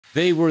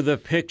They were the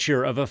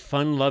picture of a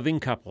fun-loving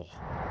couple.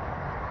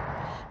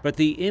 But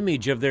the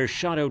image of their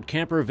shot-out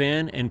camper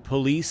van and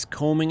police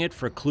combing it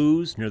for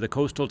clues near the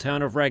coastal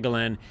town of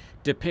Raglan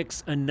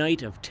depicts a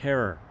night of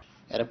terror.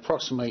 At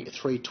approximately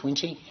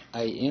 3:20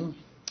 a.m,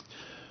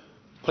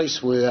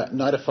 police were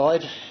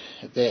notified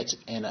that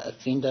an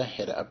offender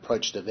had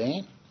approached a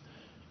van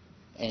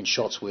and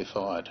shots were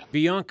fired.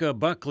 Bianca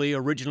Buckley,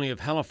 originally of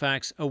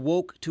Halifax,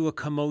 awoke to a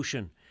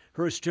commotion.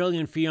 Her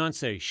Australian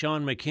fiancé,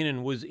 Sean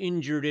McKinnon, was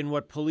injured in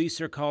what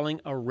police are calling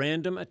a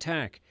random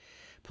attack.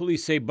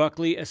 Police say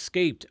Buckley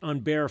escaped on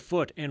bare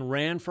foot and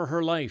ran for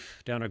her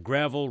life down a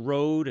gravel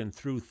road and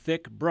through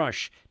thick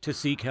brush to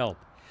seek help.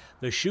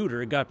 The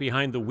shooter got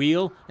behind the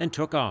wheel and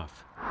took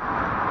off.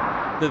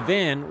 The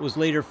van was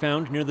later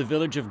found near the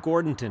village of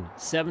Gordonton,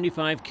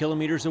 75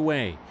 kilometers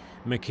away.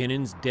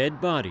 McKinnon's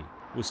dead body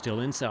was still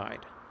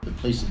inside. The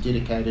police are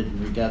dedicated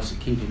in regards to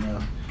keeping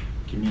our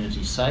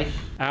community safe.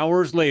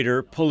 Hours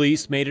later,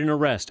 police made an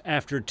arrest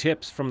after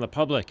tips from the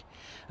public.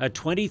 A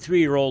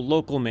 23-year-old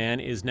local man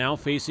is now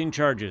facing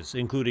charges,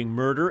 including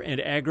murder and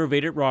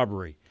aggravated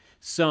robbery.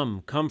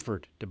 Some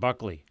comfort to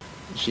Buckley.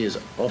 She is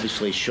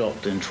obviously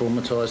shocked and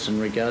traumatised in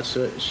regards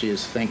to it. She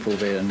is thankful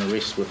that an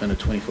arrest within a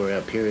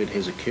 24-hour period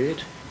has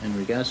occurred in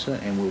regards to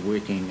it, and we're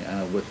working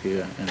with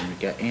her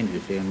and her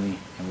family,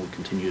 and we'll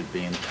continue to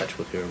be in touch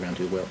with her around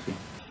her welfare.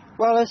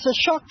 Well, it's a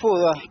shock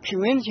for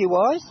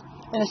community-wise,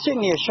 and it's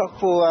certainly a shock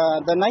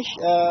for the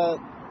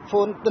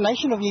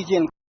nation of New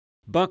Zealand.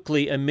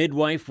 Buckley, a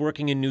midwife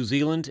working in New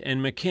Zealand,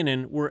 and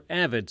McKinnon were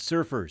avid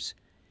surfers.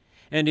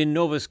 And in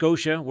Nova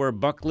Scotia, where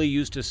Buckley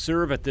used to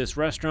serve at this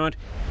restaurant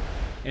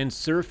and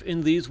surf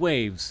in these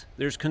waves,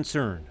 there's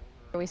concern.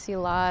 We see a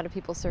lot of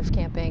people surf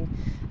camping.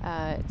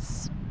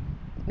 It's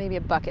maybe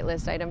a bucket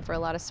list item for a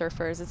lot of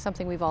surfers. It's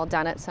something we've all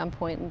done at some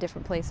point in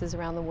different places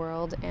around the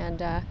world.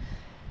 And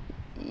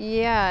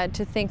yeah,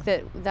 to think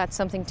that that's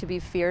something to be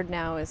feared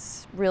now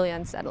is really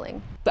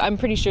unsettling. I'm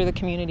pretty sure the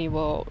community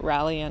will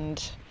rally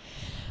and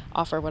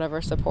offer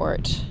whatever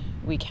support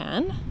we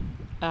can,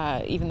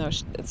 even though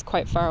it's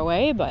quite far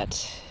away,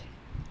 but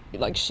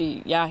like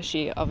she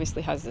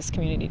obviously has this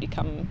community to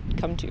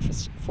come to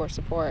for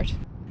support.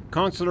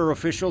 Consular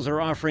officials are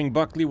offering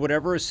Buckley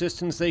whatever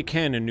assistance they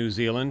can in New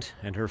Zealand,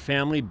 and her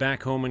family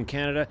back home in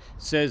Canada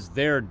says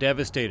they're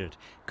devastated,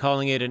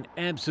 calling it an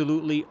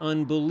absolutely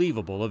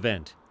unbelievable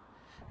event.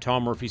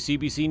 Tom Murphy,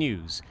 CBC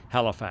News,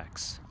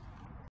 Halifax.